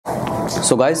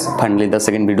So guys, finally the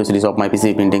second video series of my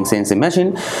PCB printing CNC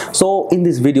machine. So in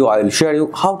this video I will share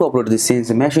you how to operate this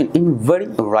CNC machine in very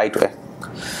right way.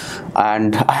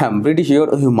 And I am pretty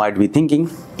sure you might be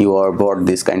thinking you are bought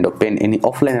this kind of pen in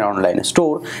offline and online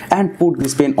store and put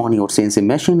this pen on your CNC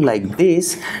machine like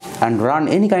this and run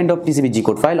any kind of PCB G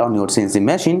code file on your CNC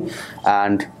machine,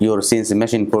 and your CNC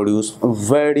machine produce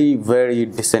very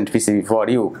decent PCB for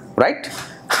you, right?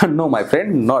 No my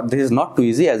friend, this is not too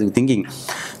easy as you thinking,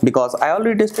 because I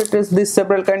already tested this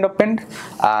several kind of pen.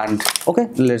 And okay,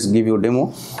 let's give you a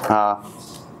demo.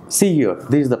 See here,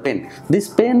 this is the pen. This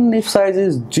pen nib size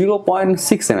is 0.6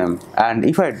 mm, and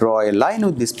if I draw a line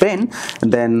with this pen,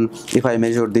 then if I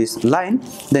measure this line,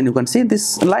 then you can see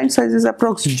this line size is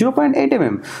approx 0.8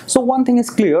 mm. So one thing is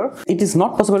clear, it is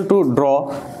not possible to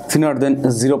draw thinner than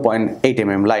 0.8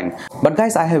 mm line. But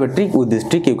guys, I have a trick. With this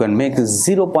trick you can make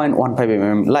 0.15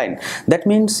 mm line. That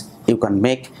means you can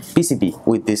make PCB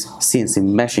with this CNC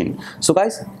machine. So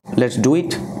guys, let's do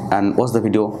it and watch the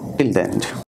video till the end.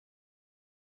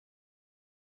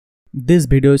 This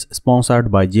video is sponsored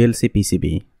by JLC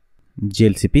PCB.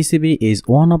 JLC PCB is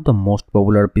one of the most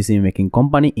popular PCB making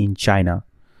company in China.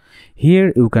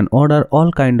 Here you can order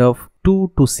all kind of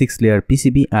 2 to 6 layer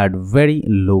PCB at very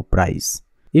low price,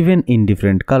 even in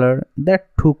different color, that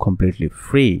too completely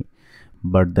free.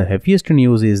 But the heaviest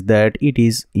news is that it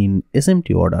is in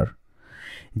SMT order.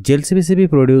 JLC PCB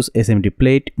produce SMT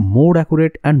plate more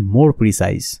accurate and more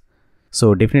precise.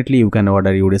 So definitely you can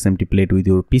order your SMT plate with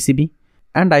your PCB.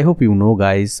 And I hope you know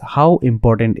guys how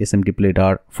important SMT plate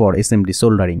are for SMT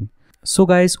soldering. So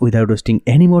guys, without wasting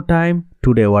any more time,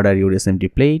 today order your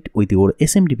SMT plate with your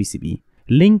SMT PCB.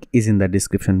 Link is in the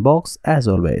description box as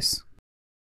always.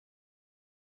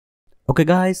 Okay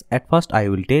guys, at first I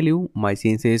will tell you my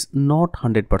CNC is not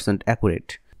 100%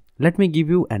 accurate. Let me give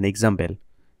you an example.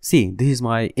 See, this is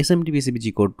my SMT PCB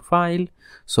G code file.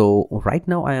 So right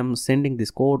now I am sending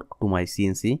this code to my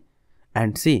CNC,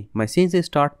 and see, my CNC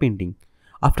start printing.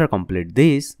 After complete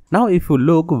this, now if you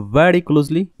look very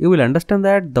closely, you will understand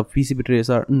that the PCB trays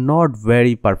are not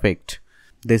very perfect.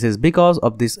 This is because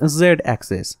of this Z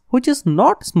axis, which is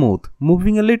not smooth,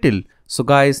 moving a little. So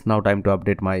guys, now time to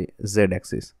update my Z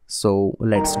axis. So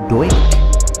let's do it.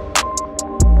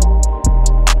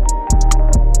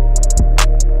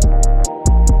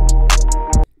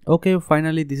 Okay,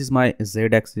 finally this is my Z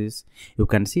axis. You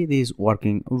can see this is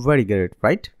working very great,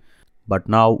 right? But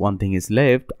now one thing is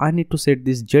left. I need to set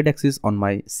this Z axis on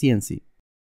my CNC.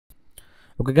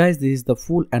 Okay guys, this is the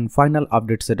full and final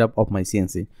update setup of my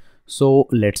CNC. So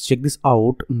let's check this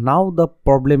out. Now the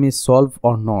problem is solved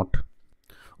or not.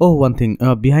 Oh, one thing,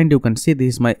 behind you can see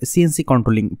this is my CNC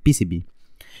controlling PCB.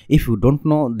 If you don't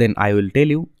know, then I will tell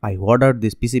you. I ordered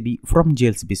this PCB from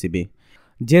JLC PCB.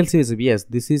 JLC PCB, yes,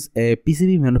 this is a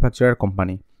PCB manufacturer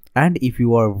company. And if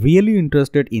you are really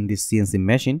interested in this CNC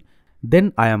machine,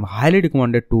 then I am highly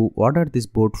recommended to order this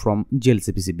board from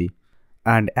JLC PCB.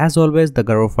 And as always, the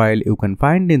Garo file you can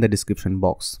find in the description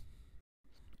box.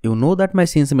 You know that my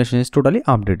CNC machine is totally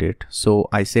updated, so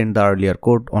I sent the earlier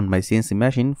code on my CNC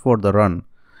machine for the run.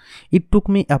 It took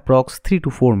me approx 3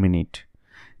 to 4 minutes.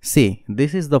 See,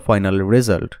 this is the final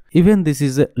result. Even this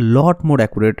is a lot more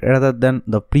accurate rather than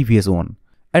the previous one.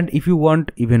 And if you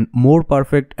want even more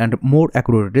perfect and more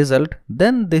accurate result,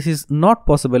 then this is not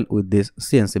possible with this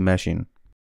CNC machine.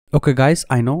 Okay guys,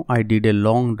 I know I did a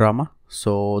long drama.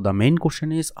 So the main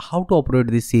question is how to operate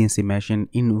this CNC machine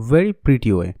in very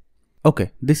pretty way.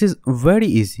 Okay, this is very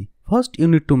easy. First you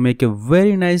need to make a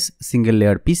very nice single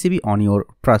layer PCB on your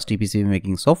trusty PCB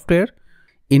making software.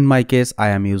 In my case, I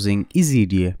am using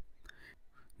EasyEDA.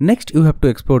 Next you have to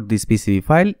export this PCB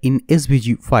file in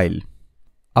SVG file.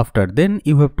 After then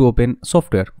you have to open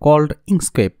software called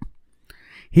Inkscape.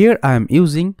 Here I am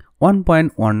using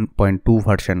 1.1.2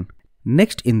 version.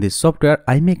 Next in this software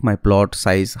I make my plot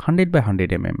size 100 by 100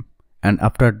 mm, and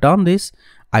after done this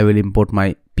I will import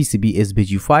my PCB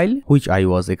SVG file which I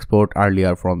was export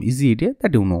earlier from EasyEDA,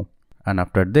 that you know. And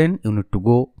after then you need to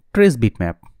go trace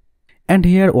bitmap. And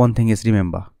here one thing is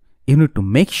remember, you need to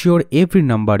make sure every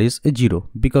number is 0,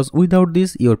 because without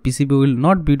this your PCB will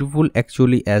not beautiful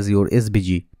actually as your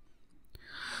SVG.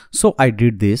 So I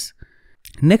did this.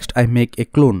 Next I make a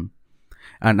clone,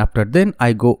 and after then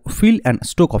I go fill and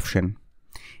stock option.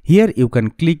 Here you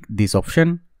can click this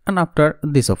option and after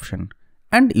this option,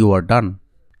 and you are done.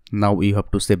 Now you have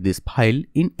to save this file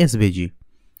in SVG.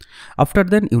 After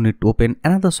then you need to open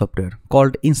another software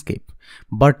called Inkscape,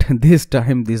 but this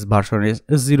time this version is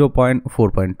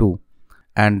 0.4.2,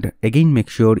 and again make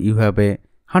sure you have a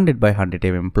 100 by 100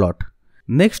 mm plot.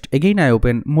 Next again I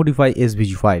open modify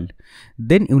SVG file.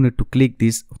 Then you need to click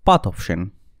this path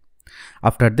option.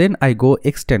 After then I go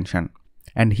extension,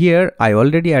 and here I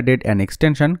already added an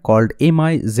extension called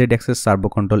MI Z-axis servo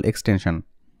control extension.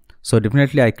 So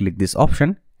definitely I click this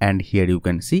option, and here you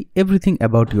can see everything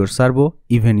about your servo,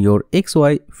 even your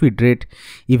XY feed rate,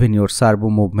 even your servo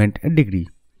movement degree.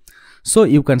 So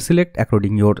you can select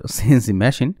according your CNC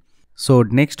machine. So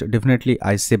next definitely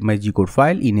I save my G-code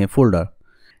file in a folder.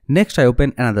 Next I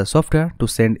open another software to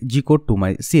send G-code to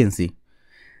my CNC.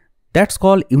 That's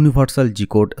called Universal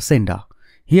G-code Sender.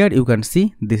 Here you can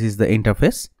see this is the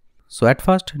interface. So at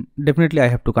first definitely I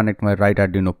have to connect my right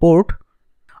Arduino port.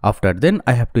 After then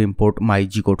I have to import my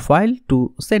G-code file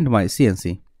to send my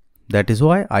CNC. That is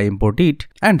why I import it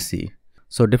and see.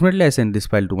 So definitely I send this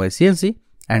file to my CNC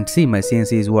and see my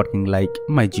CNC is working like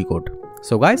my G-code.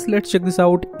 So guys, let's check this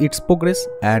out, its progress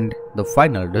and the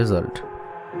final result.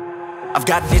 I've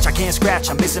got an itch I can't scratch,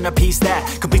 I'm missing a piece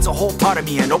that completes a whole part of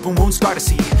me, an open wound scar to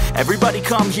see. Everybody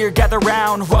come here, gather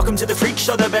round, welcome to the freak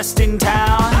show, the best in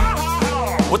town.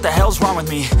 What the hell's wrong with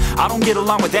me? I don't get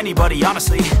along with anybody,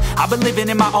 honestly. I've been living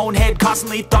in my own head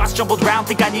constantly, thoughts jumbled round,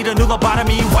 think I need a new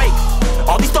lobotomy. Wait,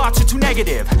 all these thoughts are too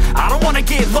negative, I don't wanna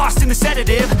get lost in the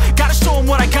sedative. Gotta show them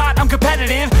what I got, I'm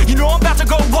competitive. You know I'm about to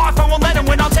go off, I won't let them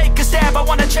win, I'll take a stab. I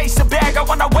wanna chase the bag, I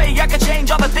wanna weigh, I can change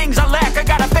all the things I lack. I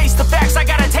gotta face the facts, I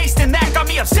got a taste in that. Got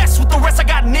me obsessed with the rest, I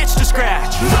got an itch to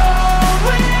scratch.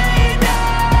 Lonely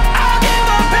now, I'll give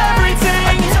up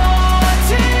everything.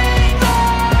 Daunting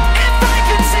though, if I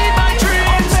could see my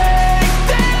dreams, I'll make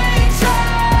things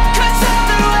right. 'Cause I'll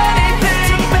do anything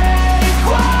to make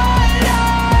what I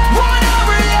wanna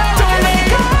reality. Don't let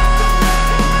go,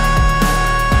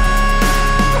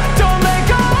 don't let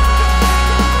go.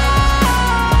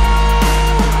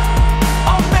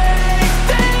 I'll make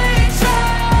things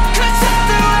right. 'Cause I'll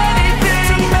do anything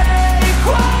to make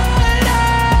what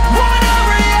I wanna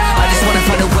reality. I just wanna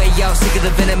find a way out, sick of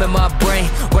the venom in my brain.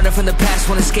 Running from the past,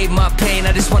 wanna escape my pain.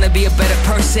 I just wanna be a better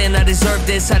person, I deserve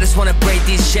this. I just wanna break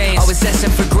these chains. Always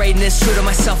destined for greatness, true to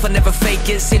myself, I never fake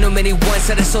it. Seen too many once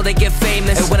that I so they get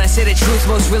famous. And when I say the truth,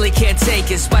 most really can't take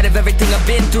it. In spite of everything I've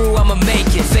been through, I'ma make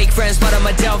it. Fake friends, but on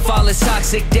my downfall is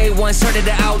toxic. Day one, started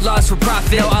to outlaws for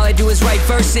profit. Now all I do is write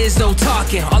verses, no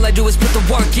talking. All I do is put the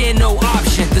work in, no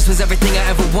option. This was everything I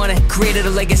ever wanted. Created a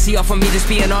legacy off of me, just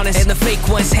being honest. And the fake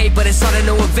ones hate, but it's all to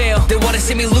no avail. They wanna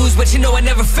see me lose, but you know I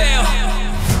never fail.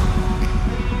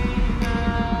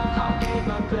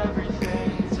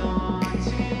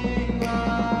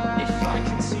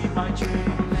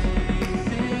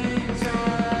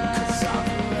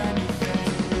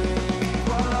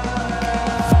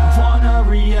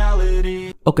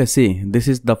 Okay, see, this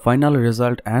is the final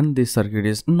result and this circuit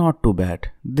is not too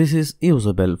bad. This is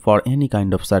usable for any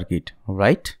kind of circuit,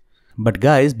 right? But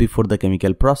guys, before the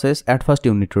chemical process, at first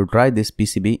you need to dry this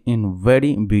PCB in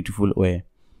very beautiful way.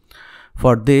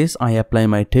 For this, I apply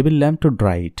my table lamp to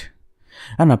dry it.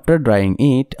 And after drying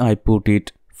it, I put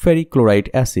it ferrichloride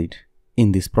acid.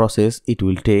 In this process, it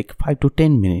will take 5 to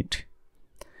 10 minutes.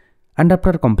 And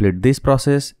after complete this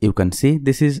process, you can see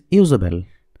this is usable.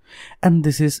 And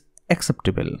this is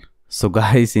acceptable. So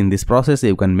guys, in this process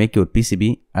you can make your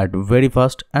PCB at very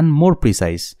fast and more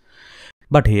precise.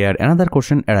 But here another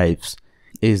question arrives,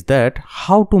 is that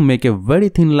how to make a very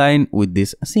thin line with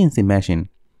this CNC machine?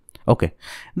 Okay,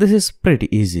 this is pretty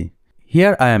easy.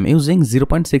 Here I am using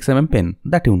 0.6 mm pen,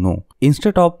 that you know.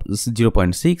 Instead of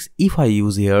 0.6, if I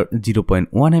use here 0.1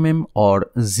 mm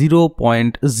or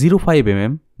 0.05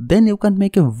 mm, then you can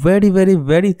make a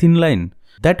very thin line.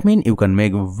 That means you can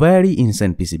make very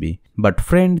insane PCB. But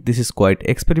friend, this is quite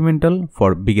experimental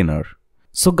for beginner.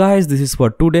 So guys, this is for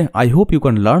today. I hope you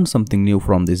can learn something new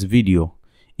from this video.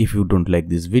 If you don't like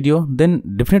this video, then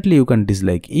definitely you can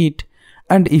dislike it.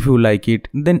 And if you like it,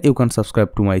 then you can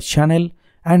subscribe to my channel.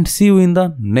 And see you in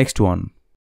the next one.